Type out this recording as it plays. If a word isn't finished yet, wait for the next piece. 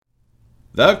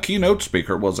The keynote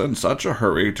speaker was in such a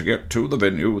hurry to get to the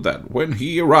venue that when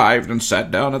he arrived and sat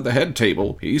down at the head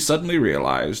table, he suddenly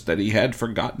realized that he had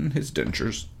forgotten his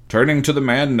dentures. Turning to the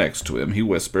man next to him, he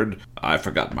whispered, "I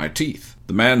forgot my teeth."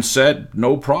 The man said,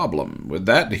 "No problem." With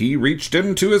that, he reached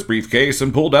into his briefcase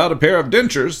and pulled out a pair of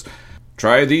dentures.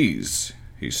 "Try these,"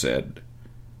 he said.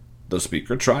 The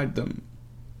speaker tried them.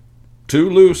 "Too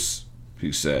loose,"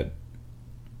 he said.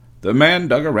 The man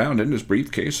dug around in his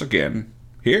briefcase again.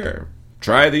 "Here,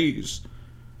 try these."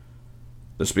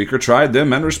 The speaker tried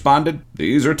them and responded,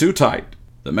 "These are too tight."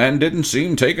 The man didn't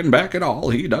seem taken back at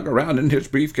all. He dug around in his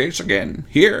briefcase again.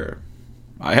 "Here,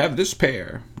 I have this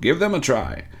pair. Give them a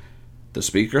try." The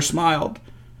speaker smiled.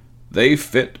 They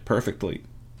fit perfectly.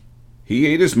 He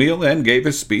ate his meal and gave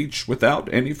his speech without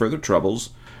any further troubles.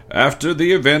 After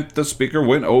the event, the speaker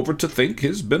went over to thank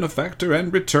his benefactor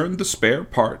and returned the spare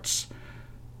parts.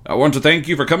 "I want to thank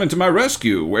you for coming to my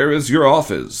rescue. Where is your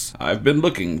office? I've been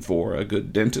looking for a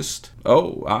good dentist."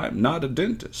 "Oh, I'm not a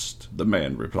dentist," the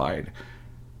man replied.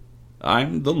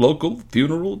 "I'm the local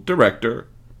funeral director."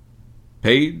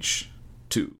 Page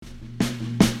 2.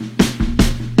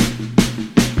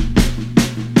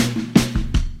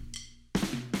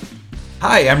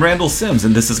 Hi, I'm Randall Sims,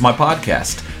 and this is my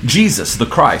podcast. Jesus, the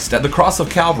Christ, at the cross of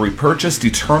Calvary purchased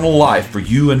eternal life for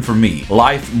you and for me,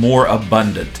 life more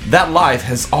abundant. That life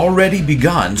has already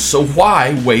begun, so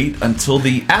why wait until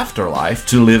the afterlife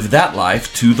to live that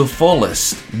life to the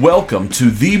fullest? Welcome to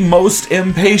the most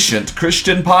impatient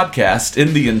Christian podcast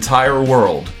in the entire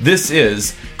world. This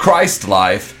is Christ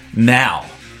Life Now.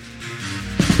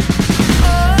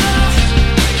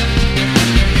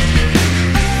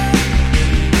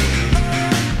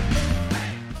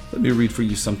 Let me read for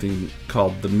you something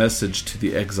called The Message to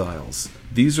the Exiles.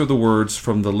 These are the words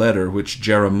from the letter which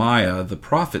Jeremiah the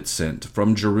prophet sent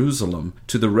from Jerusalem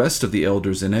to the rest of the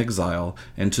elders in exile,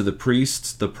 and to the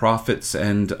priests, the prophets,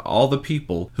 and all the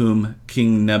people whom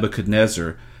King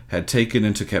Nebuchadnezzar had taken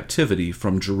into captivity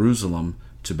from Jerusalem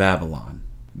to Babylon.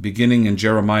 Beginning in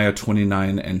Jeremiah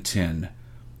 29 and 10.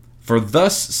 For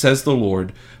thus says the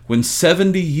Lord, when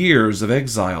 70 years of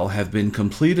exile have been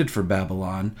completed for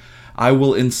Babylon, I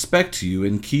will inspect you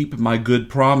and keep my good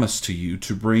promise to you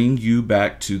to bring you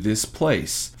back to this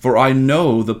place. For I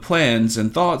know the plans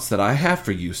and thoughts that I have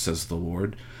for you, says the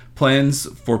Lord, plans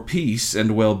for peace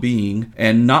and well-being,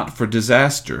 and not for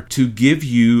disaster, to give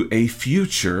you a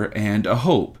future and a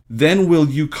hope. Then will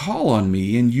you call on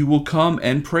me, and you will come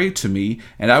and pray to me,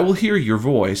 and I will hear your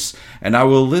voice, and I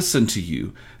will listen to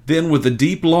you. Then with a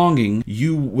deep longing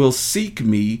you will seek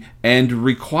me and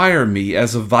require me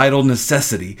as a vital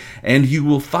necessity, and you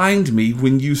will find me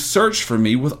when you search for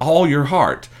me with all your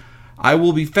heart. I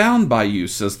will be found by you,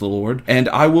 says the Lord, and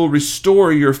I will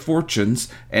restore your fortunes,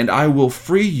 and I will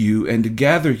free you and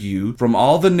gather you from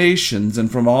all the nations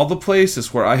and from all the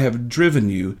places where I have driven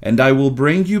you, and I will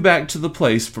bring you back to the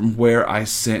place from where I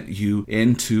sent you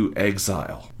into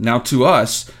exile. Now to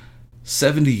us,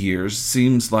 70 years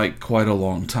seems like quite a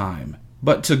long time.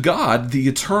 But to God, the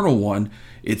Eternal One,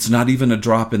 it's not even a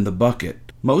drop in the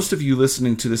bucket. Most of you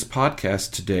listening to this podcast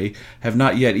today have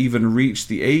not yet even reached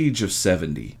the age of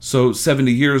 70. So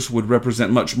 70 years would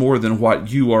represent much more than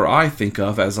what you or I think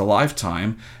of as a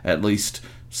lifetime, at least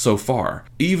so far.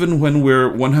 Even when we're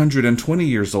 120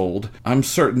 years old, I'm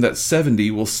certain that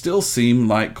 70 will still seem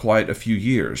like quite a few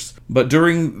years. But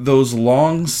during those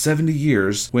long 70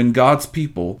 years, when God's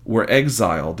people were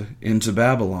exiled into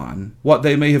Babylon, what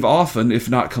they may have often, if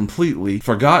not completely,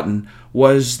 forgotten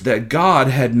was that God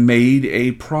had made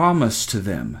a promise to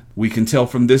them. We can tell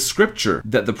from this scripture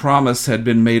that the promise had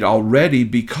been made already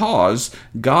because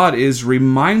God is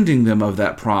reminding them of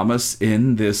that promise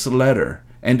in this letter.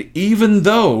 And even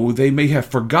though they may have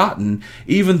forgotten,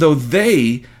 even though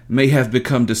they may have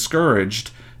become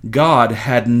discouraged, God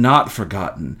had not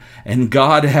forgotten, and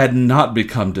God had not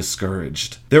become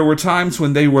discouraged. There were times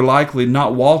when they were likely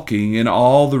not walking in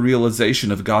all the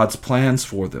realization of God's plans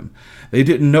for them. They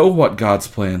didn't know what God's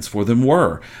plans for them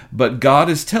were, but God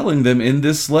is telling them in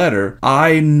this letter,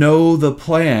 I know the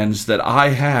plans that I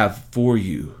have for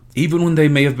you. Even when they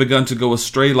may have begun to go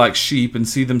astray like sheep and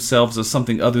see themselves as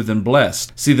something other than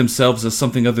blessed, see themselves as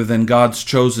something other than God's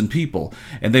chosen people,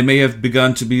 and they may have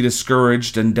begun to be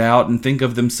discouraged and doubt and think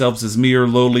of themselves as mere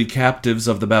lowly captives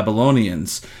of the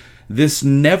Babylonians, this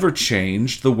never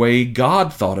changed the way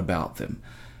God thought about them.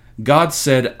 God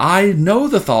said, I know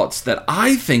the thoughts that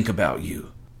I think about you.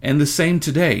 And the same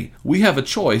today. We have a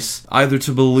choice, either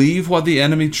to believe what the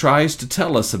enemy tries to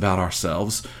tell us about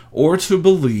ourselves, or to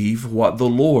believe what the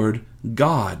Lord,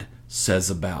 God, says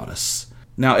about us.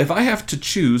 Now, if I have to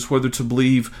choose whether to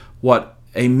believe what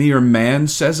a mere man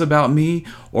says about me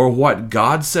or what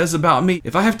God says about me,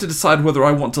 if I have to decide whether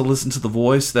I want to listen to the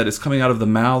voice that is coming out of the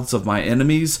mouths of my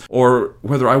enemies or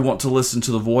whether I want to listen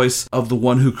to the voice of the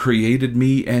one who created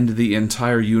me and the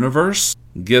entire universe,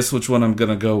 guess which one I'm going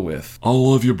to go with? I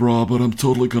love you, bro, but I'm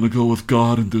totally going to go with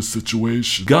God in this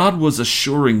situation. God was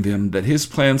assuring them that his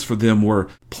plans for them were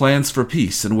plans for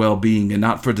peace and well-being and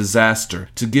not for disaster,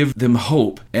 to give them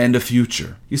hope and a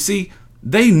future. You see,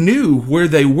 they knew where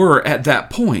they were at that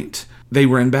point. They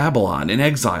were in Babylon, in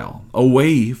exile,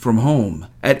 away from home.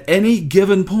 At any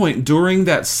given point during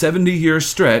that 70-year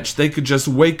stretch, they could just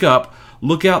wake up,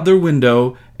 look out their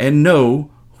window, and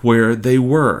know where they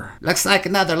were. Looks like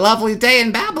another lovely day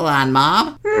in Babylon,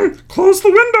 Mom. Close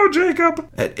the window, Jacob.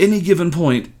 At any given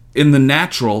point in the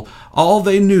natural, all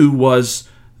they knew was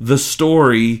the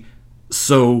story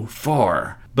so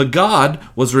far. But God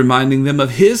was reminding them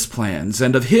of his plans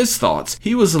and of his thoughts.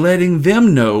 He was letting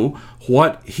them know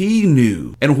what he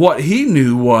knew. And what he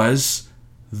knew was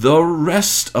the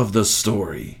rest of the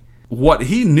story. What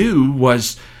he knew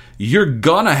was you're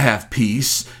gonna have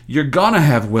peace. You're gonna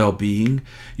have well-being.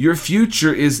 Your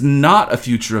future is not a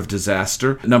future of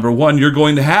disaster. Number one, you're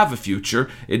going to have a future.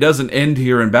 It doesn't end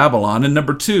here in Babylon. And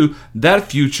number two,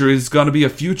 that future is going to be a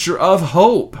future of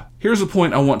hope. Here's a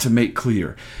point I want to make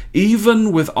clear.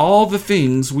 Even with all the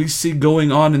things we see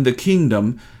going on in the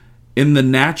kingdom, in the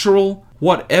natural,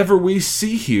 whatever we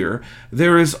see here,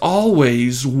 there is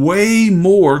always way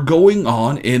more going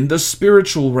on in the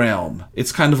spiritual realm.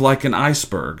 It's kind of like an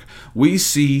iceberg. We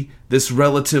see this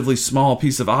relatively small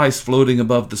piece of ice floating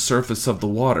above the surface of the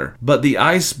water. But the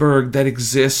iceberg that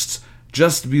exists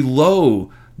just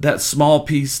below that small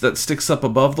piece that sticks up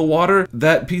above the water,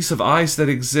 that piece of ice that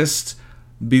exists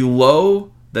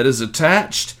below, that is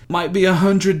attached, might be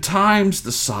 100 times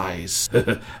the size.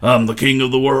 I'm the king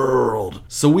of the world.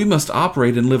 So we must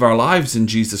operate and live our lives in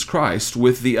Jesus Christ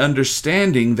with the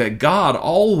understanding that God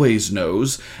always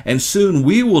knows, and soon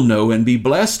we will know and be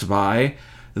blessed by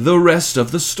the rest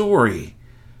of the story.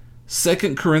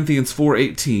 2 Corinthians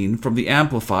 4:18 from the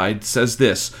Amplified says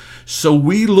this, "So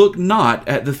we look not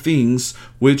at the things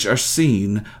which are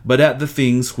seen, but at the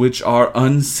things which are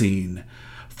unseen.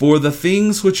 For the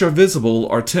things which are visible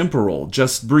are temporal,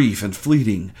 just brief and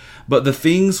fleeting, but the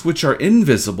things which are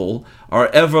invisible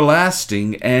are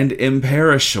everlasting and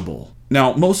imperishable."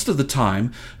 Now, most of the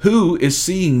time, who is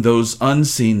seeing those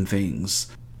unseen things?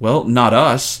 Well, not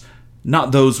us,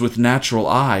 not those with natural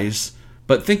eyes,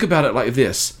 but think about it like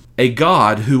this. A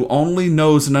God who only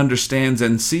knows and understands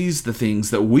and sees the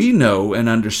things that we know and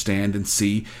understand and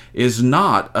see is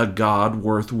not a God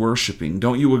worth worshiping.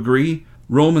 Don't you agree?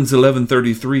 Romans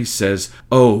 11:33 says,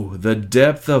 "Oh, the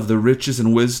depth of the riches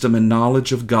and wisdom and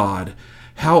knowledge of God!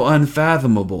 How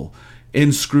unfathomable,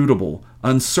 inscrutable,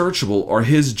 unsearchable are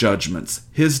his judgments,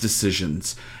 his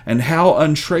decisions, and how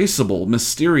untraceable,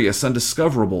 mysterious,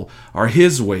 undiscoverable are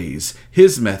his ways,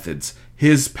 his methods,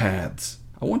 his paths."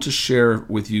 I want to share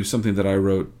with you something that I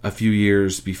wrote a few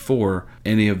years before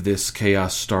any of this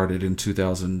chaos started in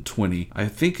 2020. I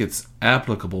think it's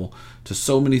applicable to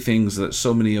so many things that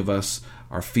so many of us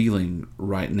are feeling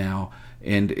right now,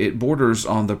 and it borders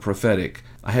on the prophetic.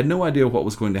 I had no idea what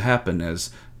was going to happen as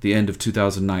the end of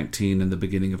 2019 and the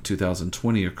beginning of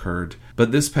 2020 occurred,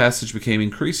 but this passage became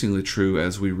increasingly true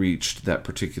as we reached that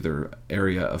particular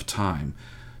area of time.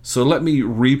 So let me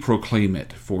reproclaim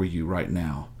it for you right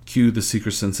now. Cue the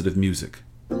seeker-sensitive music.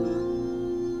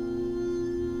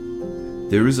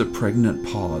 There is a pregnant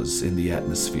pause in the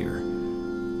atmosphere.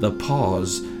 The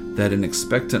pause that an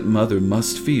expectant mother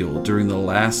must feel during the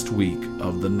last week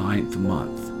of the 9th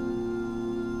month.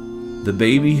 The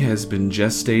baby has been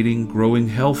gestating, growing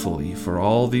healthily for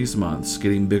all these months,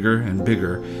 getting bigger and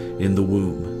bigger in the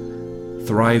womb,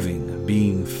 thriving,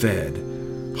 being fed,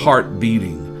 heart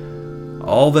beating,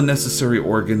 all the necessary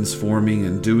organs forming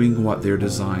and doing what they're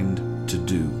designed to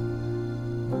do.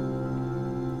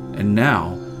 And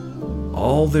now,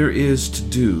 all there is to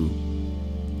do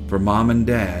for mom and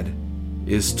dad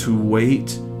is to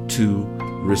wait to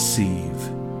receive.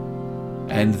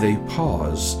 And they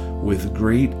pause with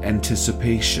great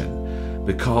anticipation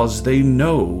because they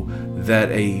know that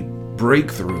a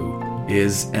breakthrough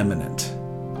is imminent.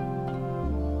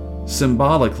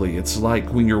 Symbolically, it's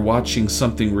like when you're watching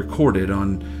something recorded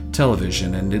on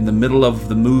television and in the middle of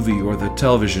the movie or the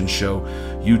television show,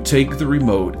 you take the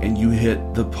remote and you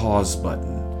hit the pause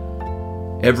button.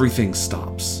 Everything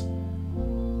stops.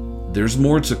 There's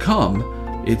more to come.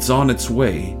 It's on its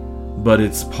way, but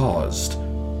it's paused.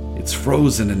 It's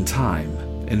frozen in time.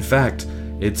 In fact,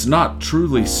 it's not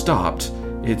truly stopped.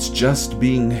 It's just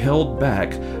being held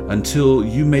back until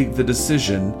you make the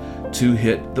decision to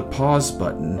hit the pause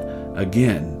button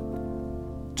again.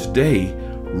 Today,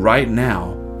 right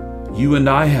now, you and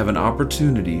I have an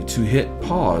opportunity to hit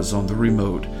pause on the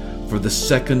remote for the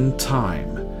second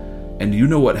time. And you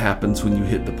know what happens when you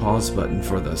hit the pause button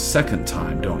for the second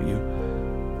time, don't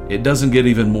you? It doesn't get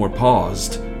even more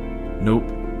paused. Nope.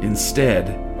 Instead,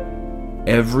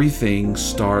 everything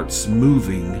starts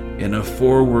moving in a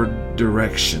forward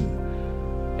direction.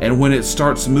 And when it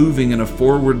starts moving in a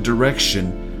forward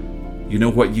direction, you know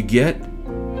what you get?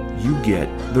 You get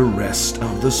the rest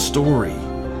of the story.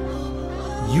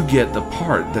 You get the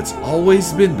part that's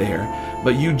always been there,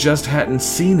 but you just hadn't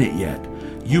seen it yet.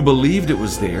 You believed it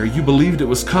was there, you believed it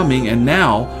was coming, and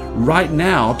now, right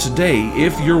now, today,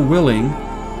 if you're willing,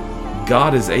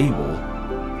 God is able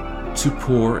to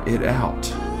pour it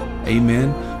out.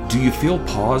 Amen. Do you feel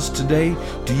paused today?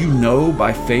 Do you know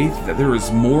by faith that there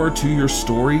is more to your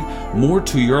story, more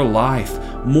to your life,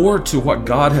 more to what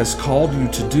God has called you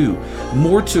to do,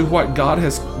 more to what God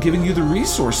has given you the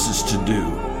resources to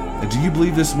do? Do you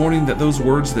believe this morning that those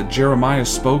words that Jeremiah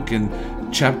spoke in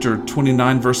chapter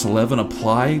 29, verse 11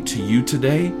 apply to you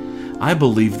today? I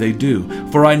believe they do.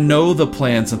 For I know the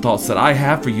plans and thoughts that I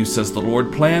have for you, says the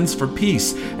Lord, plans for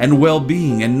peace and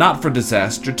well-being and not for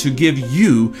disaster, to give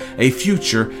you a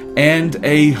future and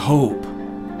a hope.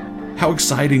 How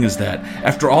exciting is that?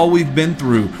 After all we've been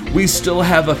through, we still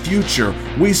have a future.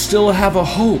 We still have a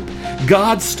hope.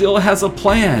 God still has a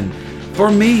plan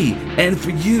for me and for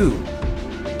you.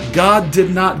 God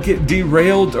did not get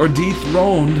derailed or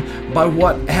dethroned by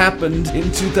what happened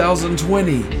in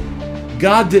 2020.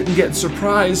 God didn't get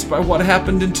surprised by what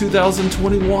happened in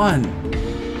 2021.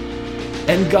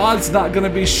 And God's not going to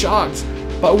be shocked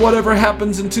by whatever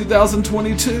happens in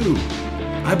 2022.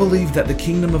 I believe that the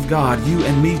kingdom of God, you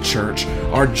and me, church,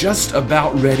 are just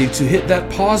about ready to hit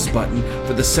that pause button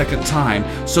for the second time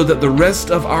so that the rest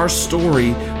of our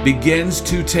story begins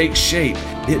to take shape.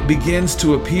 It begins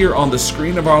to appear on the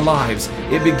screen of our lives.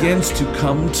 It begins to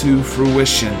come to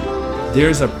fruition.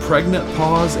 There's a pregnant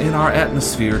pause in our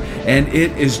atmosphere, and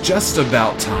it is just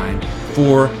about time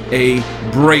for a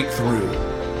breakthrough.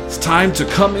 It's time to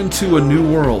come into a new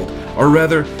world, or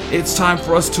rather, it's time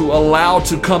for us to allow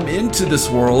to come into this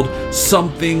world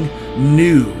something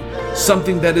new,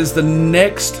 something that is the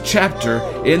next chapter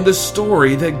in the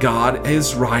story that God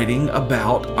is writing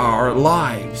about our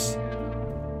lives.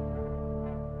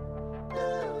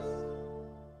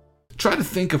 Try to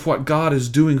think of what God is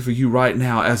doing for you right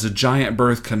now as a giant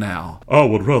birth canal. I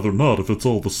would rather not if it's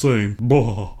all the same.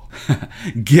 Bah.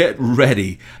 Get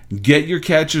ready. Get your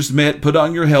catcher's mitt, put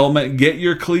on your helmet, get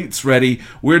your cleats ready.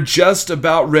 We're just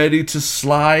about ready to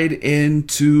slide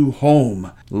into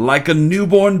home. Like a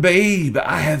newborn babe,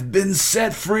 I have been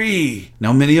set free.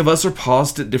 Now, many of us are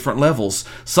paused at different levels.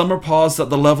 Some are paused at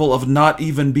the level of not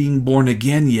even being born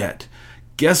again yet.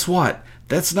 Guess what?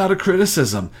 That's not a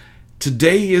criticism.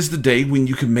 Today is the day when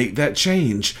you can make that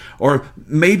change. Or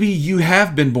maybe you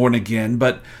have been born again,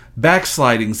 but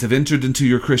backslidings have entered into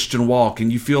your Christian walk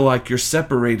and you feel like you're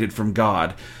separated from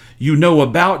God. You know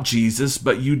about Jesus,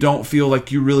 but you don't feel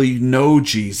like you really know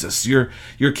Jesus. You're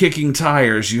kicking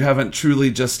tires. You haven't truly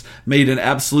just made an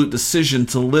absolute decision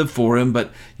to live for Him,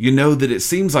 but you know that it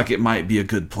seems like it might be a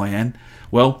good plan.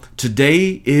 Well,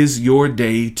 today is your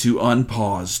day to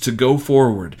unpause, to go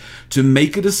forward, to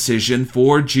make a decision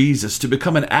for Jesus, to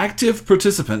become an active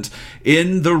participant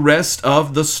in the rest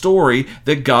of the story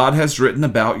that God has written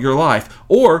about your life,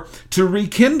 or to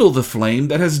rekindle the flame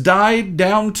that has died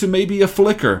down to maybe a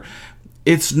flicker.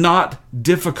 It's not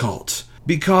difficult.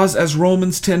 Because as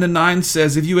Romans 10:9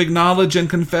 says, if you acknowledge and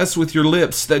confess with your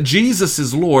lips that Jesus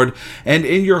is Lord, and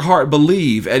in your heart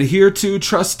believe, adhere to,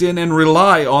 trust in, and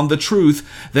rely on the truth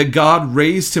that God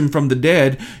raised Him from the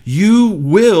dead, you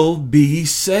will be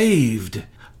saved.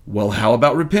 Well, how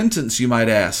about repentance, you might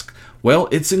ask? Well,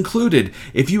 it's included.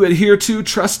 If you adhere to,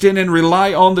 trust in, and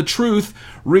rely on the truth,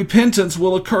 repentance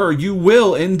will occur. You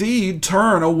will indeed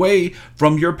turn away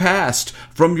from your past,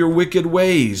 from your wicked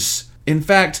ways. In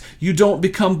fact, you don't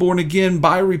become born again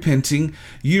by repenting.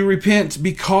 You repent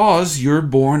because you're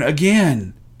born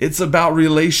again. It's about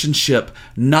relationship,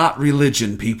 not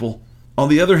religion, people. On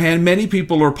the other hand, many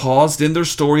people are paused in their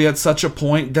story at such a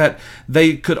point that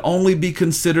they could only be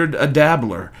considered a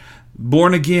dabbler,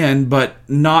 born again but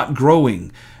not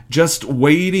growing, just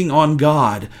waiting on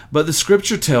God. But the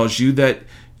scripture tells you that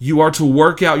You are to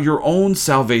work out your own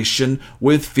salvation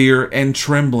with fear and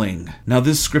trembling. Now,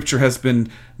 this scripture has been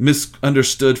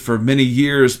misunderstood for many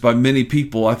years by many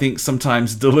people, I think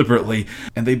sometimes deliberately,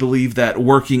 and they believe that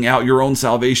working out your own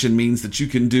salvation means that you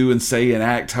can do and say and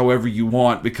act however you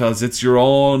want because it's your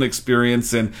own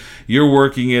experience and you're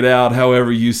working it out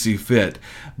however you see fit.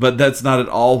 But that's not at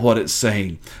all what it's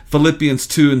saying. Philippians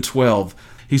 2:12.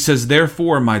 He says,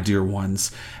 "Therefore, my dear ones,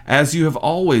 as you have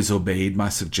always obeyed my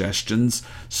suggestions,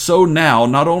 so now,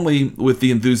 not only with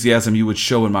the enthusiasm you would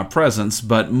show in my presence,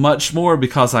 but much more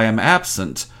because I am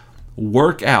absent,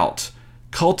 work out,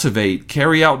 cultivate,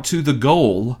 carry out to the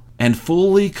goal, and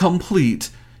fully complete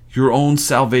your own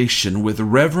salvation with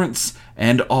reverence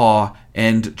and awe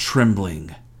and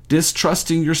trembling,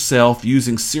 distrusting yourself,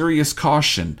 using serious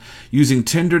caution, using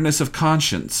tenderness of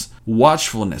conscience,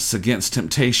 watchfulness against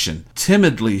temptation,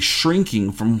 timidly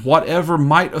shrinking from whatever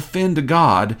might offend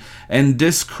God and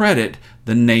discredit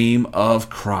the name of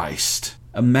Christ."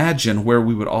 Imagine where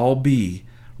we would all be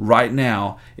right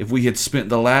now if we had spent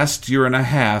the last year and a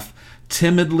half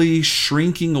timidly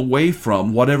shrinking away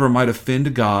from whatever might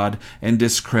offend God and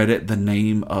discredit the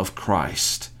name of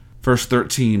Christ. Verse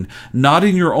 13, "Not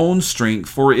in your own strength,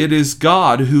 for it is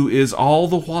God who is all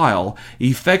the while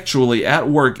effectually at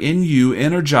work in you,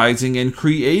 energizing and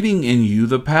creating in you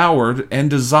the power and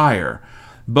desire,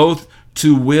 both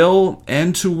to will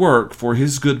and to work for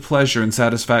his good pleasure and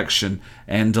satisfaction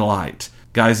and delight."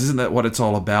 Guys, isn't that what it's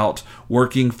all about?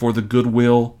 Working for the good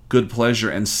will, good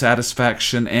pleasure, and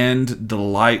satisfaction and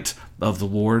delight of the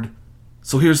Lord?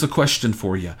 So here's the question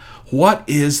for you. What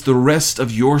is the rest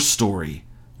of your story?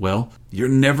 Well, you're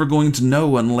never going to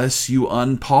know unless you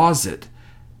unpause it.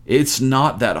 It's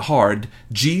not that hard.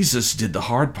 Jesus did the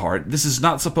hard part. This is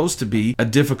not supposed to be a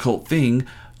difficult thing.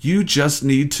 You just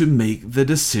need to make the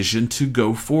decision to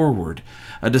go forward.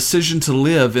 A decision to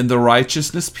live in the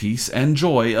righteousness, peace, and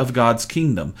joy of God's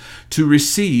kingdom. To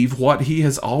receive what He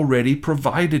has already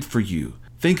provided for you.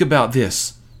 Think about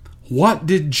this. What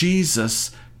did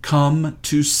Jesus come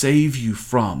to save you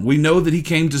from? We know that He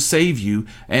came to save you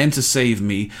and to save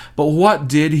me, but what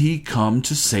did He come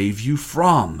to save you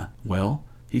from? Well,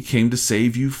 He came to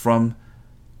save you from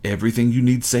everything you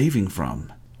need saving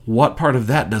from. What part of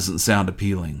that doesn't sound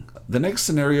appealing? The next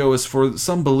scenario is for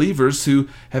some believers who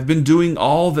have been doing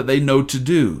all that they know to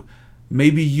do.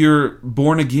 Maybe you're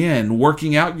born again,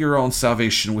 working out your own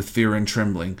salvation with fear and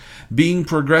trembling, being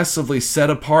progressively set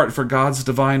apart for God's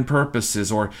divine purposes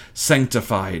or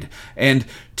sanctified. And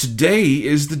today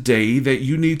is the day that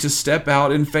you need to step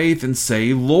out in faith and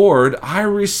say, "Lord, I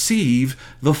receive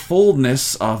the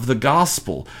fullness of the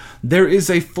gospel." There is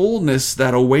a fullness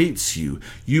that awaits you.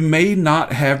 You may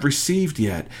not have received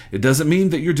yet. It doesn't mean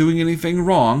that you're doing anything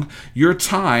wrong. Your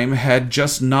time had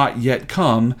just not yet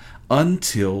come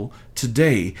until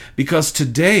today, because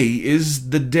today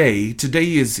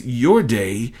is your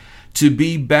day to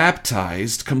be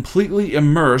baptized, completely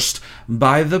immersed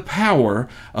by the power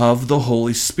of the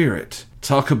Holy Spirit.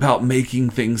 Talk about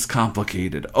making things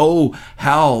complicated. Oh,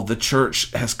 how the church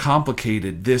has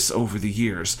complicated this over the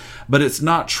years. But it's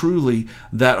not truly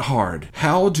that hard.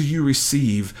 How do you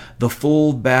receive the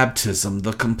full baptism,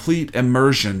 the complete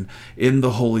immersion in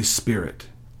the Holy Spirit?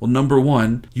 Well, number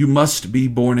one, you must be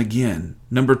born again.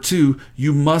 Number two,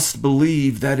 you must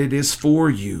believe that it is for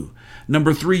you.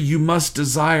 Number three, you must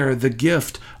desire the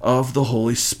gift of the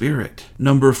Holy Spirit.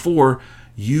 Number four,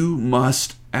 you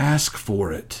must ask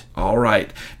for it. All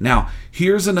right. Now,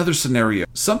 here's another scenario.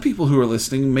 Some people who are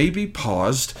listening may be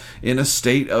paused in a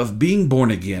state of being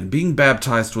born again, being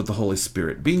baptized with the Holy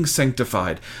Spirit, being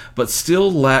sanctified, but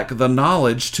still lack the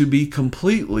knowledge to be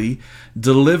completely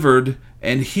delivered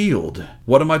and healed.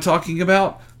 What am I talking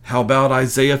about? How about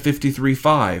Isaiah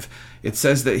 53:5? It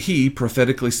says that He,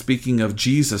 prophetically speaking of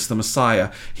Jesus the Messiah,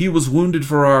 He was wounded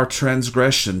for our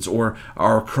transgressions or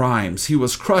our crimes. He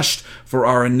was crushed for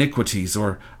our iniquities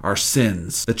or our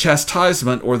sins. The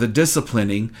chastisement or the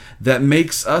disciplining that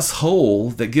makes us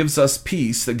whole, that gives us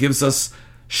peace, that gives us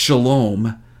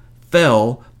shalom,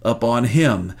 fell upon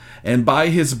Him. And by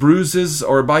His bruises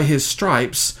or by His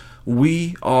stripes,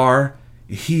 we are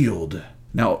healed.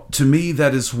 Now, to me,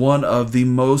 that is one of the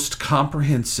most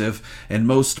comprehensive and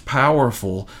most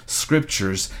powerful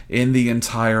scriptures in the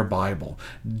entire Bible.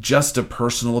 Just a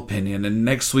personal opinion, and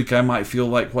next week I might feel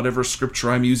like whatever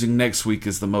scripture I'm using next week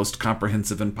is the most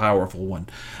comprehensive and powerful one.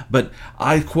 But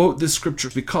I quote this scripture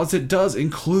because it does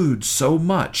include so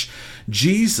much.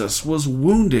 Jesus was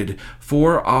wounded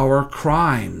for our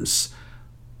crimes.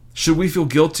 Should we feel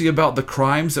guilty about the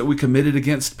crimes that we committed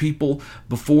against people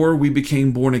before we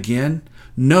became born again?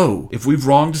 No. If we've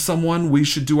wronged someone, we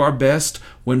should do our best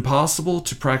when possible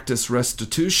to practice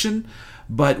restitution,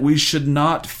 but we should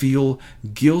not feel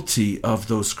guilty of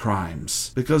those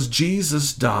crimes because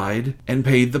Jesus died and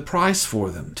paid the price for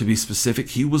them. To be specific,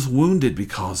 he was wounded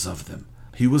because of them.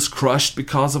 He was crushed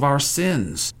because of our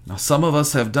sins. Now, some of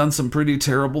us have done some pretty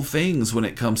terrible things when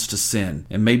it comes to sin,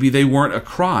 and maybe they weren't a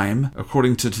crime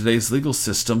according to today's legal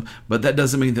system, but that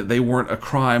doesn't mean that they weren't a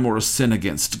crime or a sin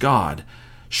against God.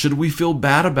 Should we feel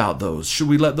bad about those? Should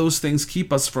we let those things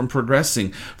keep us from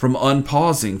progressing, from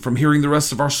unpausing, from hearing the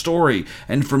rest of our story,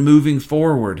 and from moving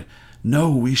forward?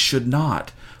 No, we should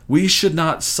not. We should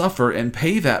not suffer and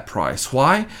pay that price.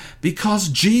 Why? Because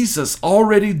Jesus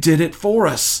already did it for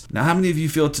us. Now, how many of you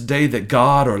feel today that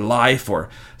God or life or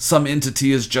some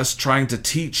entity is just trying to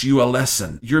teach you a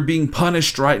lesson? You're being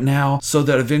punished right now so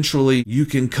that eventually you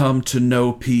can come to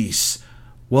know peace.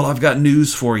 Well, I've got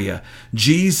news for you.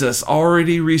 Jesus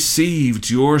already received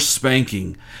your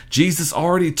spanking. Jesus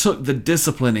already took the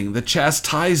disciplining, the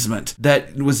chastisement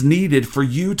that was needed for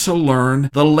you to learn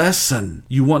the lesson.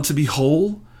 You want to be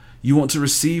whole? You want to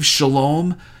receive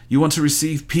shalom? You want to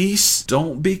receive peace?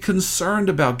 Don't be concerned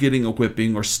about getting a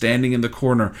whipping or standing in the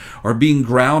corner or being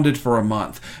grounded for a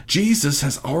month. Jesus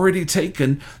has already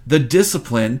taken the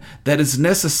discipline that is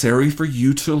necessary for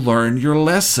you to learn your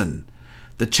lesson.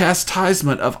 The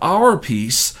chastisement of our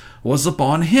peace was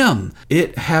upon him.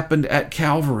 It happened at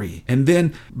Calvary. And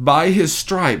then by his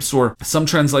stripes, or some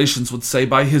translations would say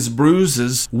by his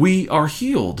bruises, we are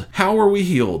healed. How are we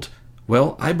healed?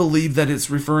 Well, I believe that it's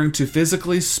referring to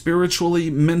physically, spiritually,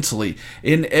 mentally,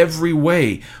 in every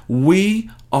way. We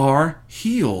are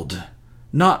healed.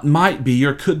 Not might be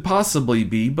or could possibly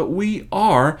be, but we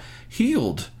are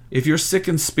healed. If you're sick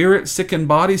in spirit, sick in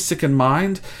body, sick in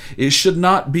mind, it should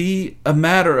not be a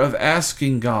matter of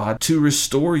asking God to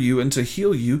restore you and to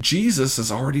heal you. Jesus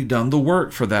has already done the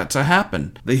work for that to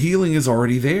happen. The healing is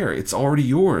already there. It's already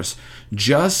yours.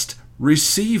 Just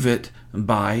receive it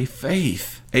by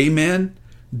faith. Amen?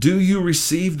 Do you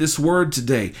receive this word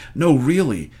today? No,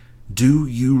 really. Do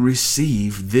you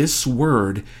receive this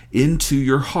word into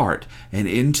your heart and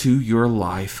into your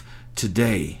life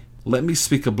today? Let me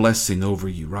speak a blessing over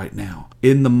you right now.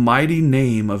 In the mighty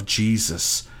name of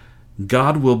Jesus,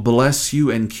 God will bless you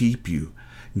and keep you.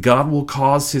 God will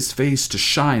cause his face to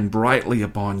shine brightly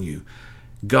upon you.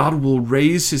 God will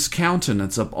raise his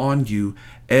countenance upon you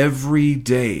every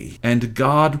day, and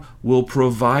God will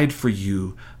provide for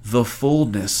you the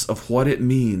fullness of what it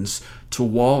means to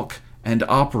walk and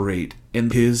operate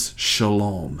in his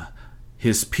shalom,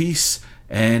 his peace,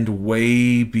 and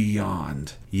way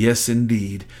beyond. Yes,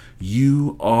 indeed,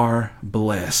 you are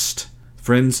blessed.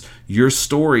 Friends, your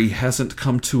story hasn't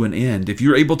come to an end. If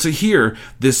you're able to hear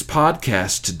this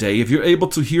podcast today, if you're able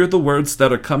to hear the words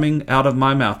that are coming out of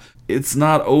my mouth, it's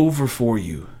not over for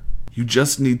you. You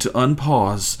just need to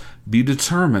unpause, be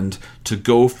determined to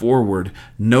go forward,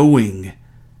 knowing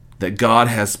that God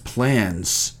has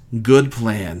plans, good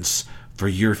plans for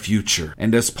your future.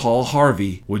 And as Paul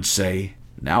Harvey would say,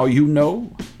 now you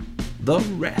know the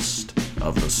rest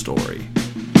of the story.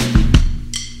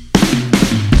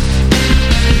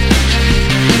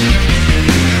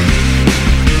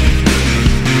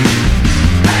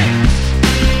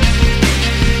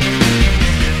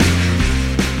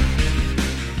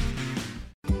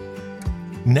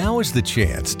 Now is the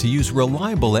chance to use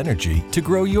reliable energy to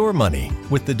grow your money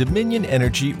with the Dominion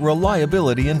Energy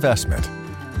Reliability Investment.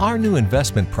 Our new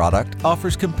investment product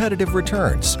offers competitive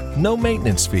returns, no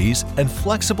maintenance fees, and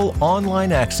flexible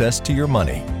online access to your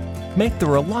money. Make the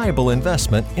reliable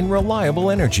investment in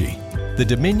reliable energy. The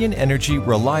Dominion Energy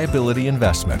Reliability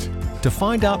Investment. To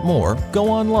find out more, go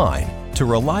online to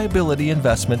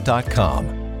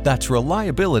reliabilityinvestment.com. That's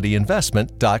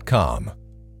reliabilityinvestment.com.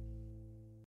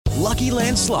 Lucky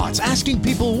Land Slots, asking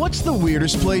people, what's the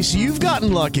weirdest place you've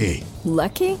gotten lucky?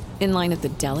 Lucky? In line at the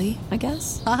deli, I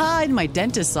guess? Aha, in my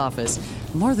dentist's office.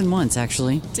 More than once,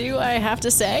 actually. Do I have to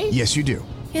say? Yes, you do.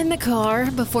 In the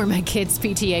car before my kids'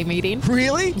 PTA meeting.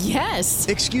 Really? Yes.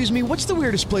 Excuse me, what's the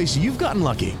weirdest place you've gotten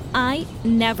lucky? I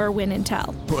never win and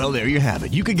tell. Well, there you have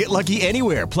it. You can get lucky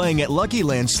anywhere, playing at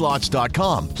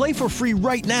LuckyLandSlots.com. Play for free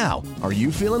right now. Are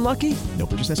you feeling lucky? No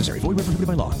purchase necessary. Void where prohibited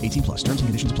by law. 18+. Terms and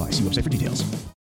conditions apply. See website for details.